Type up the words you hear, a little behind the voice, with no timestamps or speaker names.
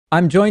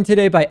I'm joined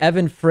today by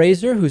Evan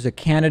Fraser, who's a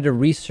Canada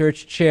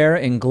Research Chair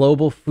in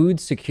Global Food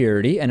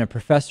Security and a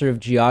professor of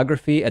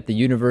geography at the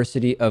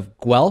University of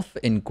Guelph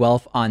in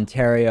Guelph,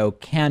 Ontario,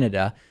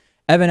 Canada.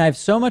 Evan, I have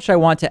so much I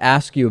want to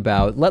ask you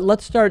about.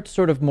 Let's start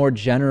sort of more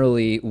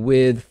generally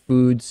with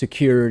food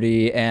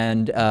security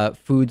and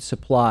food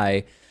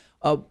supply.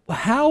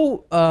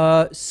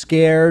 How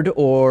scared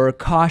or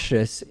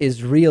cautious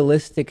is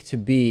realistic to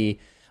be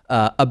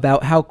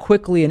about how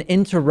quickly an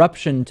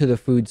interruption to the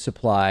food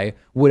supply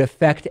would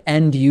affect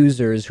end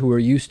users who are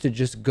used to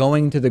just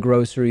going to the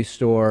grocery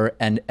store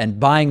and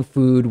buying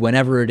food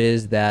whenever it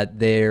is that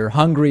they're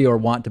hungry or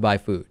want to buy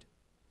food?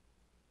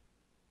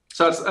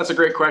 So that's a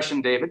great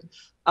question, David.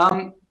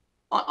 On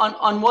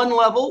one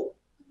level,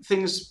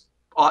 things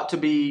ought to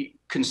be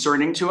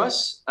concerning to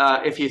us.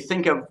 If you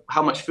think of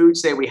how much food,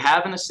 say, we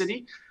have in a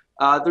city,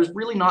 there's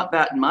really not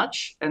that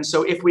much. And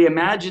so if we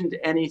imagined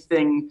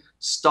anything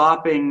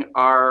stopping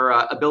our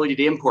ability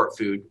to import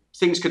food,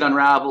 things could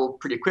unravel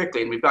pretty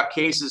quickly. And we've got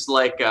cases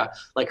like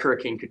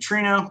Hurricane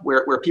Katrina,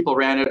 where people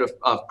ran out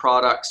of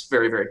products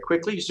very, very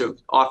quickly. So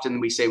often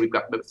we say we've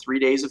got about 3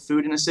 days of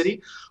food in a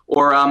city.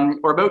 Or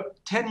about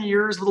 10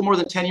 years, a little more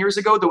than 10 years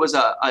ago, there was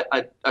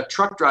a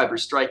truck driver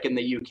strike in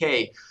the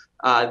UK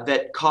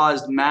that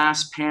caused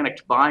mass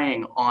panicked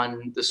buying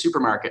on the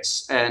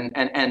supermarkets,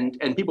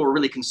 and people were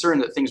really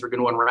concerned that things were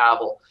going to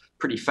unravel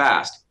pretty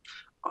fast.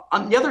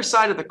 On the other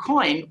side of the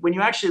coin, when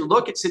you actually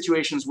look at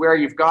situations where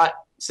you've got,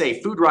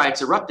 say, food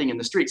riots erupting in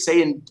the streets,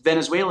 say in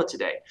Venezuela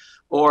today,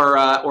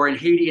 or in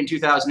Haiti in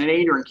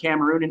 2008, or in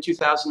Cameroon in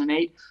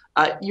 2008,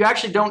 you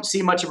actually don't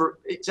see much of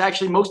it's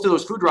actually most of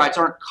those food riots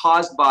aren't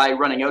caused by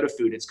running out of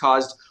food. It's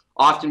caused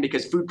often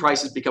because food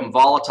prices become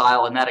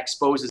volatile, and that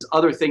exposes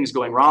other things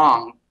going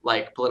wrong,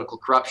 like political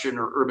corruption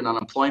or urban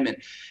unemployment.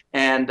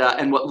 And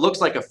what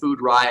looks like a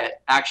food riot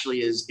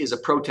actually is a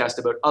protest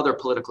about other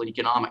political and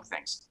economic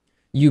things.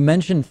 You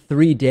mentioned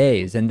 3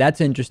 days, and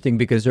that's interesting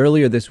because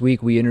earlier this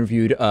week we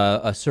interviewed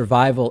a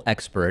survival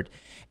expert,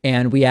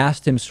 and we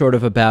asked him sort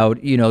of about,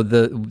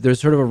 there's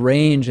sort of a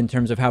range in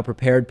terms of how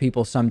prepared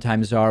people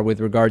sometimes are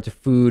with regard to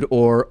food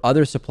or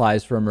other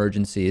supplies for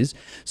emergencies.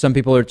 Some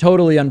people are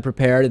totally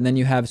unprepared, and then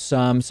you have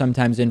some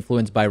sometimes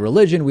influenced by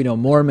religion. We know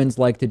Mormons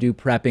like to do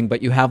prepping,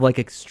 but you have like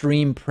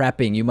extreme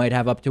prepping. You might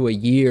have up to a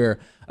year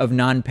of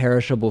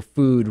non-perishable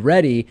food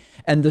ready.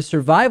 And the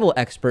survival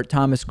expert,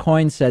 Thomas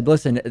Coyne, said,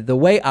 listen, the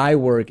way I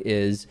work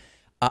is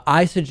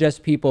I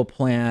suggest people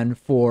plan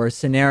for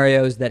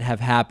scenarios that have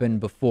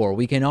happened before.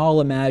 We can all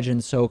imagine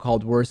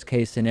so-called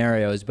worst-case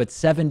scenarios, but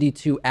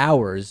 72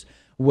 hours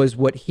was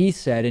what he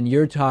said, and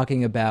you're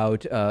talking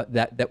about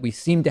that we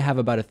seem to have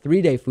about a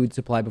 3-day food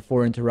supply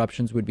before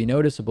interruptions would be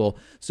noticeable.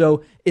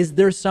 So is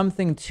there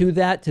something to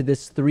that, to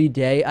this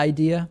 3-day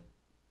idea?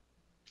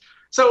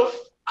 So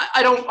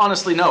I don't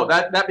honestly know.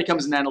 That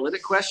becomes an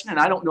analytic question, and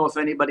I don't know if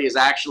anybody has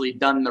actually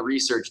done the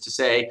research to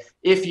say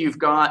if you've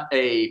got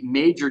a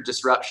major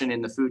disruption in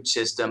the food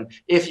system,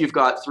 if you've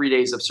got 3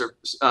 days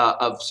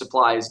of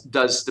supplies,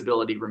 does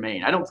stability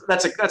remain? I don't.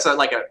 That's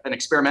an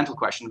experimental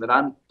question that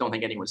I don't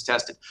think anyone's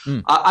tested.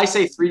 I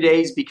say 3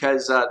 days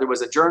because there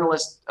was a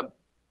journalist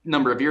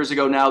number of years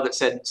ago now that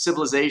said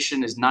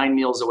civilization is 9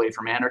 meals away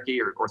from anarchy,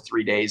 or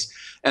 3 days,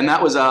 and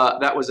that was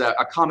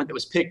a comment that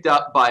was picked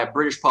up by a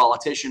British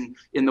politician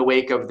in the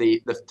wake of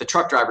the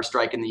truck driver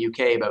strike in the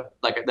UK, about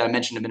that I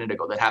mentioned a minute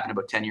ago, that happened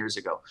about 10 years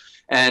ago.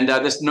 And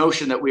this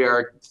notion that we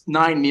are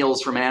 9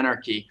 meals from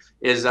anarchy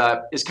is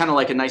kind of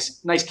like a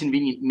nice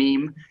convenient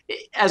meme.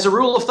 As a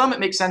rule of thumb, it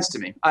makes sense to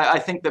me. I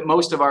think that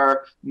most of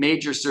our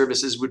major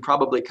services would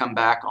probably come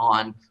back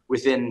on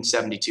within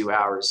 72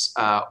 hours,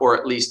 or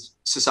at least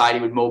society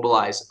would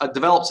mobilize, a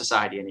developed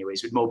society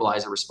anyways, would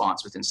mobilize a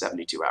response within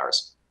 72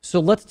 hours. So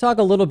let's talk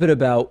a little bit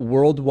about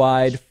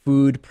worldwide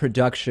food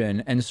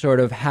production and sort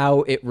of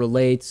how it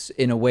relates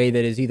in a way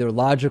that is either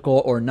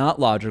logical or not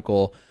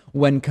logical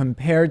when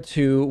compared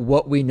to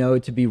what we know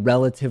to be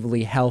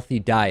relatively healthy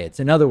diets.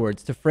 In other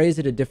words, to phrase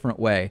it a different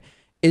way,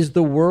 is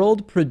the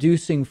world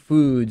producing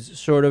foods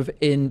sort of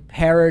in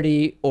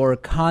parity or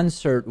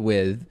concert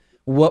with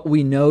what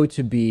we know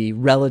to be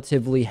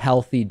relatively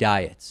healthy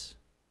diets?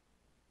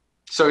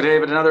 So,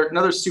 David,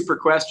 another super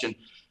question.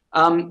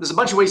 There's a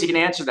bunch of ways you can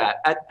answer that.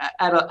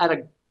 At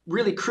a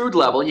really crude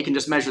level, you can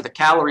just measure the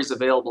calories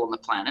available on the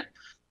planet.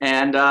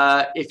 And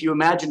if you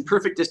imagine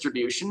perfect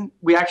distribution,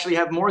 we actually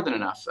have more than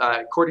enough.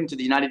 According to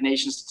the United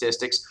Nations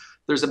statistics,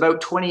 there's about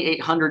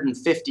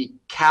 2,850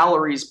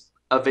 calories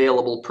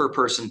available per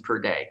person per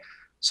day.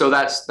 So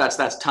that's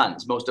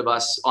tons. Most of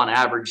us, on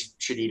average,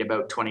 should eat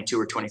about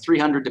 2,200 or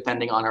 2,300,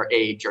 depending on our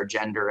age, our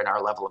gender, and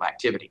our level of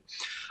activity.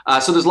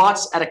 So there's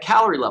lots at a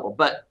calorie level,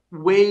 but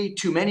way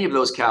too many of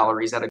those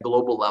calories at a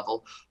global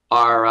level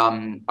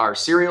are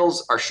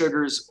cereals, our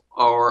sugars,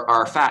 or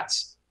our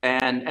fats,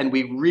 and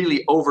we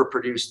really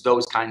overproduce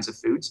those kinds of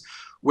foods.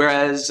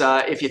 Whereas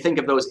if you think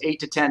of those 8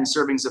 to 10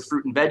 servings of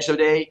fruit and veg a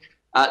day,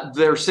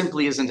 there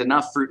simply isn't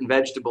enough fruit and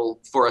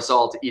vegetable for us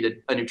all to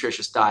eat a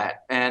nutritious diet.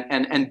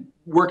 And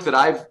work that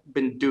I've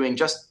been doing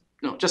just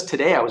just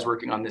today I was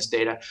working on this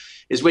data,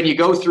 is when you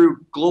go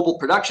through global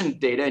production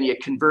data and you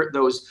convert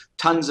those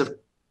tons of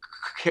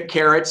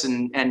carrots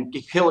and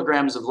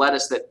kilograms of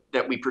lettuce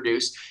that we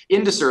produce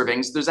into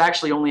servings, there's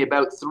actually only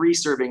about 3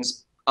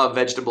 servings of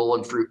vegetable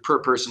and fruit per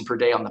person per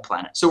day on the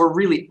planet. So we're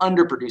really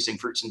underproducing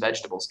fruits and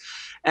vegetables.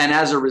 And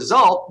as a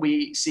result,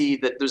 we see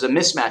that there's a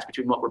mismatch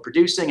between what we're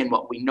producing and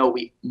what we know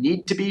we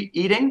need to be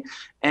eating.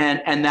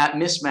 And that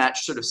mismatch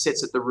sort of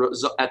sits at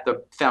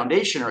the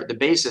foundation or at the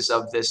basis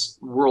of this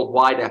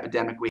worldwide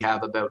epidemic we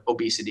have about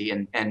obesity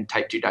and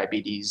type 2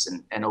 diabetes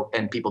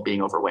and people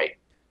being overweight.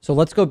 So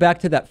let's go back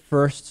to that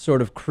first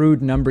sort of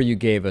crude number you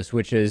gave us,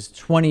 which is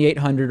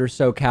 2,800 or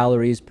so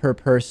calories per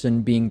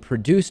person being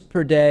produced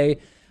per day.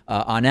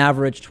 On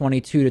average,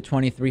 22 to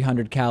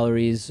 2,300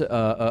 calories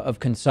of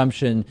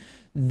consumption.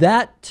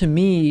 That, to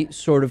me,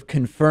 sort of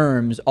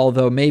confirms,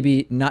 although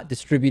maybe not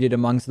distributed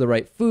amongst the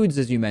right foods,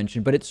 as you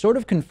mentioned, but it sort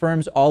of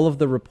confirms all of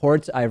the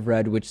reports I've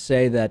read which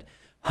say that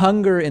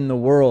hunger in the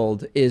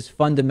world is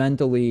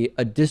fundamentally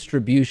a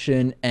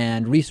distribution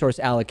and resource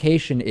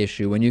allocation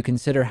issue. When you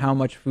consider how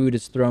much food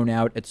is thrown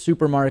out at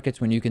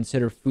supermarkets, when you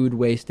consider food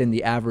waste in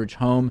the average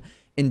home,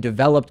 in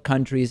developed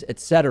countries,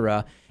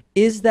 etc.,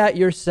 is that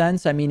your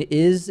sense? I mean,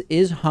 is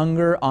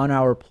hunger on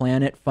our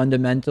planet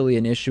fundamentally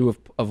an issue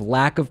of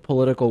lack of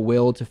political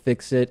will to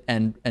fix it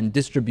and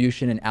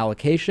distribution and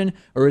allocation,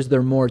 or is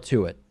there more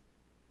to it?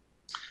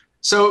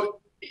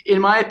 So,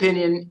 in my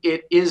opinion,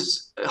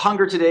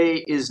 hunger today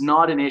is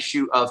not an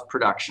issue of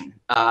production,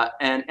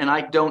 and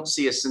I don't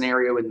see a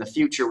scenario in the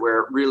future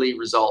where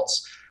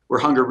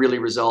hunger really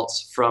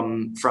results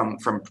from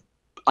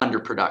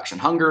underproduction.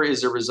 Hunger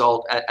is a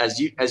result, as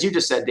you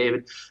just said,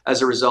 David,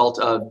 as a result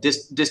of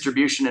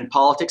distribution and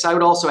politics. I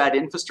would also add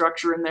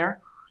infrastructure in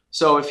there.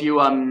 So if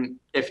you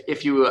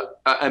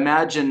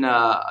imagine,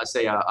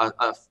 say,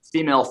 a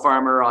female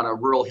farmer on a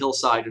rural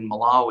hillside in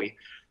Malawi,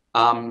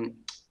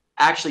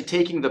 actually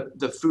taking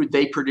the food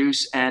they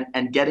produce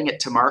and getting it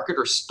to market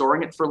or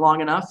storing it for long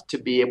enough to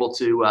be able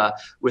to,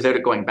 without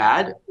it going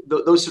bad,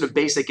 those sort of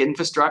basic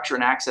infrastructure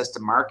and access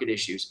to market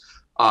issues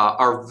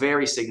are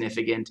very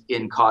significant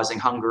in causing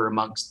hunger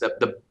amongst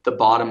the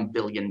bottom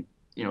billion,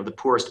 the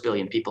poorest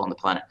billion people on the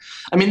planet.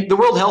 I mean, the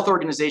World Health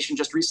Organization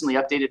just recently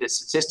updated its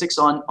statistics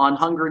on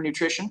hunger and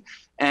nutrition,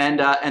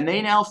 and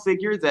they now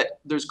figure that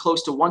there's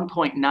close to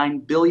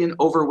 1.9 billion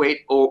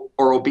overweight or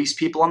obese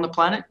people on the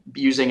planet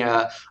using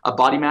a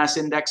body mass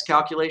index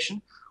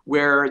calculation,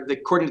 where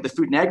according to the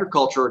Food and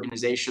Agriculture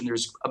Organization,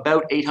 there's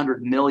about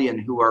 800 million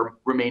who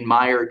remain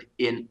mired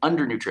in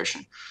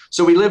undernutrition.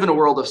 So we live in a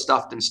world of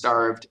stuffed and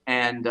starved,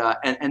 and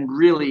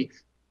really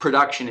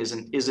production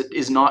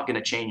is not going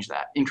to change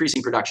that.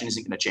 Increasing production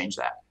isn't going to change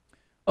that.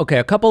 Okay,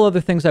 a couple other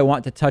things I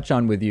want to touch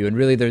on with you, and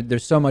really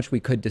there's so much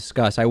we could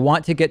discuss. I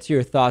want to get to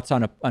your thoughts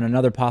on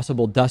another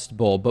possible Dust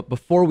Bowl, but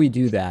before we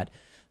do that,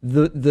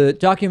 the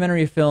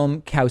documentary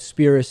film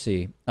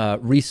Cowspiracy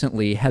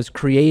recently has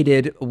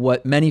created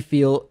what many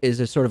feel is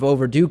a sort of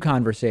overdue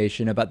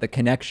conversation about the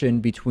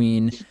connection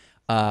between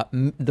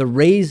the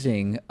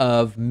raising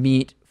of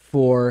meat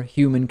for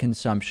human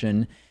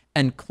consumption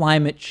and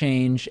climate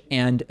change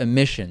and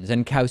emissions.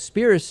 And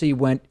Cowspiracy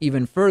went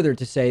even further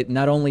to say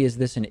not only is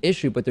this an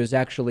issue, but there's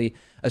actually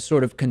a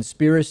sort of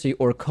conspiracy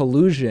or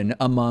collusion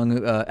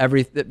among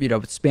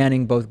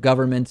spanning both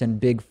governments and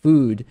big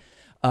food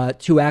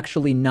to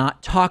actually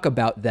not talk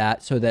about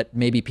that so that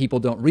maybe people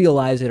don't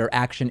realize it or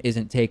action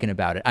isn't taken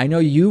about it. I know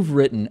you've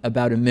written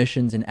about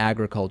emissions in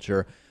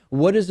agriculture.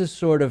 What is a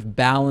sort of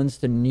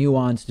balanced and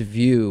nuanced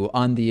view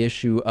on the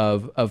issue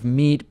of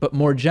meat, but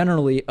more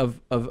generally of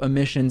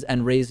emissions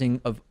and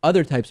raising of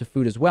other types of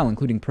food as well,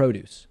 including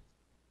produce?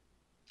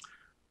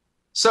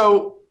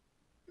 So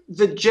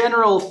the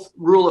general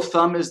rule of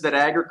thumb is that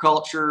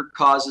agriculture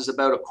causes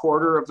about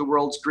 1/4 of the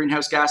world's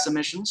greenhouse gas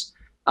emissions.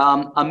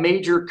 A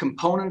major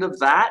component of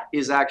that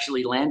is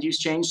actually land use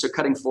change, so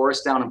cutting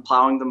forests down and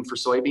plowing them for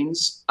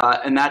soybeans.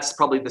 And that's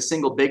probably the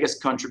single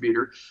biggest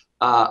contributor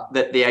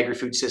that the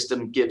agri-food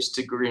system gives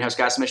to greenhouse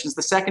gas emissions.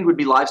 The second would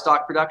be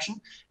livestock production,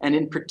 and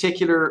in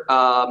particular,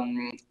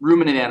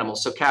 ruminant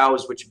animals, so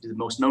cows, which would be the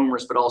most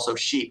numerous, but also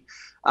sheep.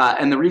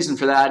 And the reason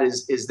for that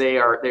is they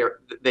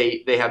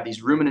have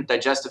these ruminant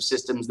digestive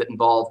systems that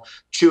involve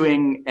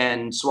chewing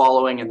and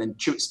swallowing, and then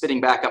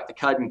spitting back up the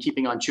cud and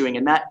keeping on chewing,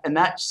 and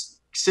that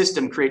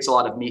system creates a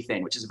lot of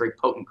methane, which is a very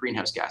potent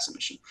greenhouse gas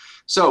emission.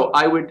 So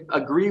I would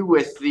agree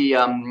with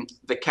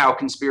the cow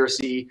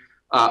conspiracy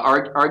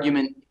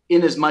argument,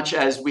 in as much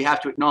as we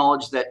have to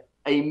acknowledge that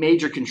a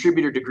major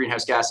contributor to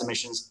greenhouse gas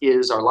emissions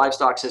is our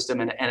livestock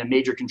system, and a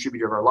major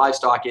contributor of our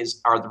livestock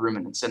are the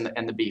ruminants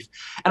and the beef.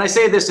 And I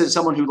say this as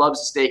someone who loves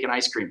steak and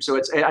ice cream,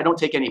 so I don't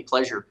take any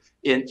pleasure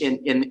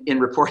in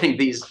reporting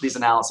these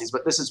analyses,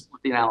 but this is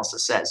what the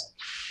analysis says.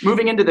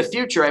 Moving into the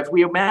future, if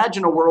we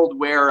imagine a world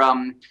where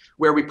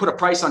we put a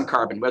price on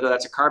carbon, whether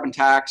that's a carbon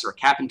tax or a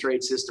cap and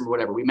trade system or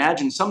whatever, we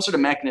imagine some sort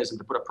of mechanism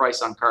to put a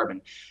price on carbon.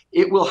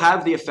 It will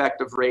have the effect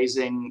of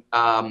raising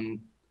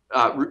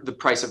the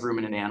price of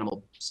ruminant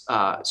animals,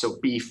 so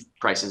beef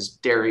prices,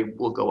 dairy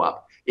will go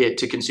up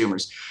to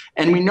consumers.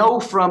 And we know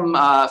from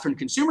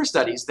consumer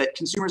studies that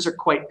consumers are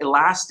quite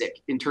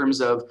elastic in terms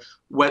of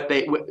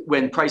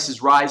when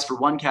prices rise for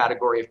one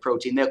category of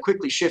protein, they'll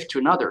quickly shift to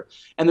another.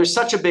 And there's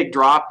such a big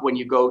drop when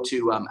you go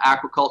to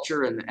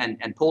aquaculture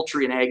and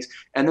poultry and eggs.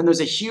 And then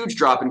there's a huge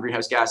drop in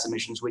greenhouse gas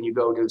emissions when you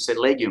go to, say,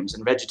 legumes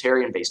and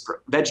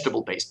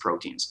vegetable-based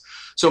proteins.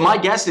 So my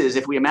guess is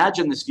if we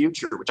imagine this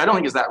future, which I don't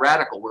think is that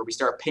radical, where we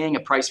start paying a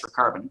price for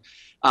carbon,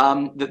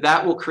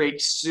 that will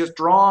create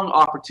strong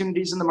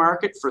opportunities in the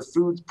market for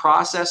food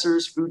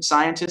processors, food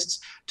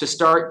scientists to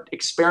start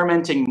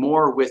experimenting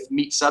more with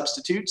meat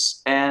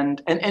substitutes.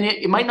 And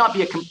it might not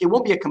be it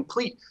won't be a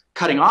complete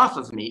cutting off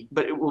of meat,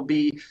 but it will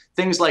be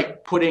things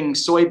like putting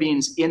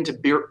soybeans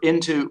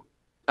into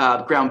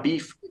ground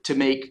beef to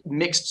make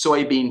mixed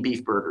soybean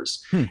beef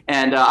burgers.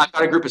 And I've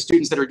got a group of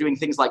students that are doing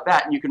things like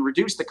that. And you can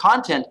reduce the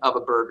content of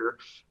a burger,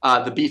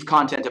 the beef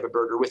content of a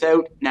burger,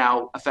 without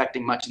now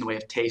affecting much in the way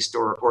of taste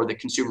or the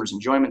consumer's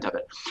enjoyment of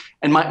it.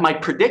 And my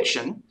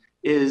prediction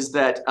is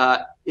that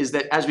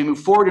as we move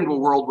forward into a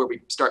world where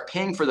we start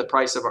paying for the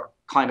price of our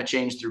climate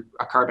change through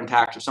a carbon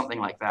tax or something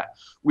like that,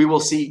 we will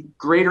see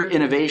greater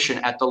innovation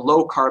at the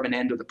low carbon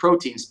end of the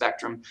protein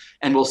spectrum,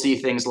 and we'll see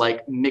things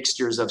like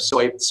mixtures of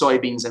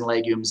soybeans and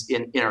legumes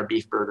in our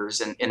beef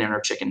burgers and in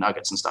our chicken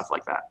nuggets and stuff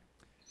like that.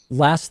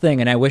 Last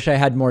thing, and I wish I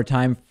had more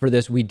time for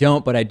this. We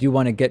don't, but I do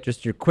want to get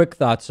just your quick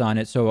thoughts on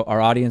it so our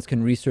audience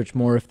can research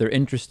more if they're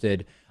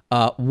interested.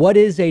 What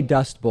is a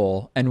Dust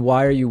Bowl, and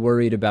why are you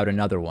worried about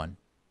another one?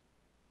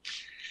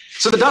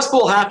 So the Dust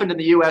Bowl happened in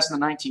the U.S. in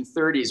the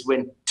 1930s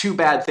when two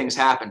bad things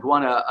happened.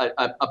 One,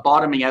 a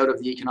bottoming out of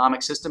the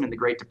economic system in the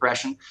Great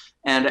Depression,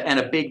 and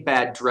a big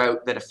bad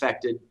drought that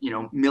affected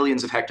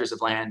millions of hectares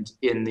of land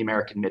in the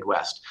American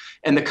Midwest.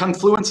 And the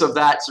confluence of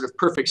that sort of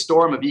perfect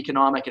storm of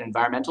economic and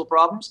environmental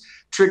problems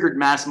triggered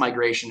mass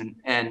migration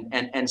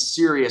and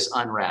serious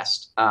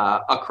unrest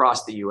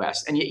across the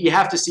U.S. And you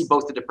have to see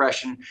both the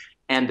Depression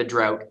and the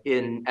drought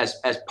as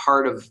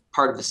part of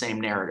the same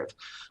narrative.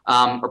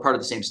 Or part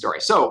of the same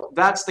story. So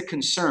that's the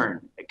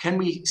concern. Can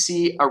we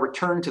see a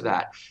return to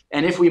that?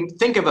 And if we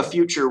think of a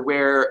future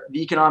where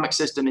the economic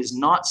system is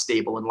not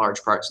stable in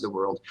large parts of the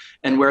world,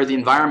 and where the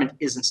environment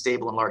isn't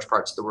stable in large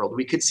parts of the world,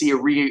 we could see a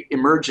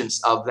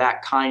re-emergence of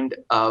that kind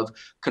of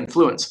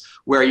confluence,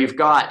 where you've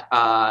got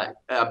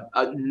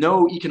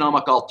no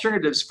economic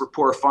alternatives for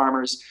poor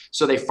farmers,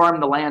 so they farm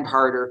the land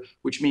harder,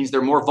 which means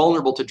they're more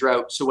vulnerable to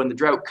drought. So when the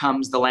drought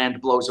comes, the land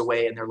blows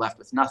away and they're left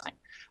with nothing.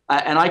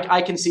 And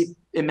I can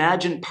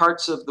imagine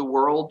parts of the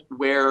world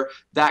where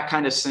that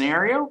kind of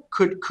scenario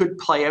could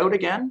play out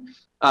again.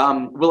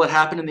 Will it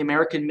happen in the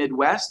American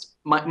Midwest?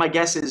 My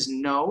guess is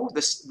no.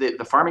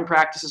 The farming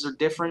practices are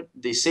different.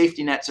 The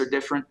safety nets are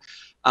different.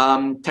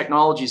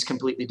 Technology is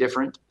completely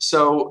different.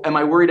 So am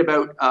I worried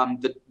about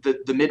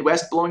the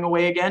Midwest blowing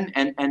away again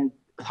and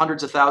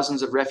hundreds of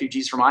thousands of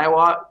refugees from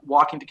Iowa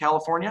walking to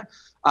California?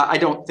 I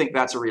don't think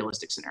that's a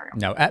realistic scenario.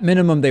 No, at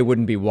minimum, they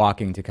wouldn't be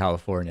walking to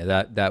California.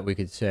 That we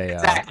could say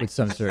Exactly. with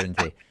some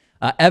certainty.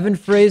 Evan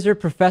Fraser,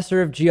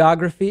 professor of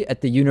geography at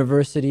the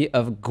University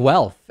of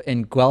Guelph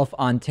in Guelph,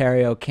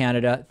 Ontario,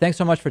 Canada. Thanks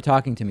so much for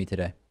talking to me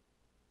today.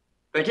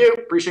 Thank you.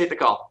 Appreciate the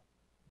call.